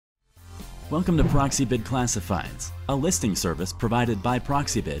Welcome to ProxyBid Classifieds, a listing service provided by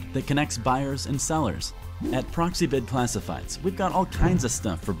ProxyBid that connects buyers and sellers. At ProxyBid Classifieds, we've got all kinds of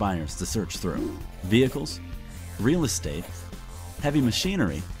stuff for buyers to search through. Vehicles, real estate, heavy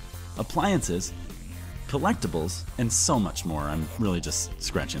machinery, appliances, collectibles, and so much more. I'm really just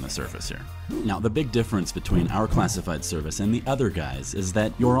scratching the surface here. Now, the big difference between our classified service and the other guys is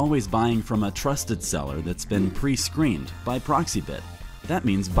that you're always buying from a trusted seller that's been pre-screened by ProxyBid. That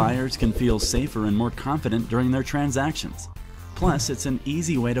means buyers can feel safer and more confident during their transactions. Plus, it's an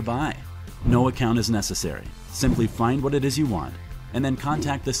easy way to buy. No account is necessary. Simply find what it is you want and then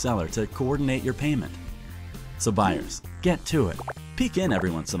contact the seller to coordinate your payment. So buyers, get to it. Peek in every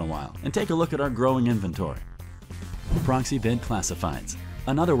once in a while and take a look at our growing inventory. ProxyBid Classifieds,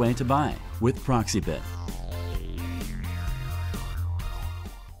 another way to buy with ProxyBid.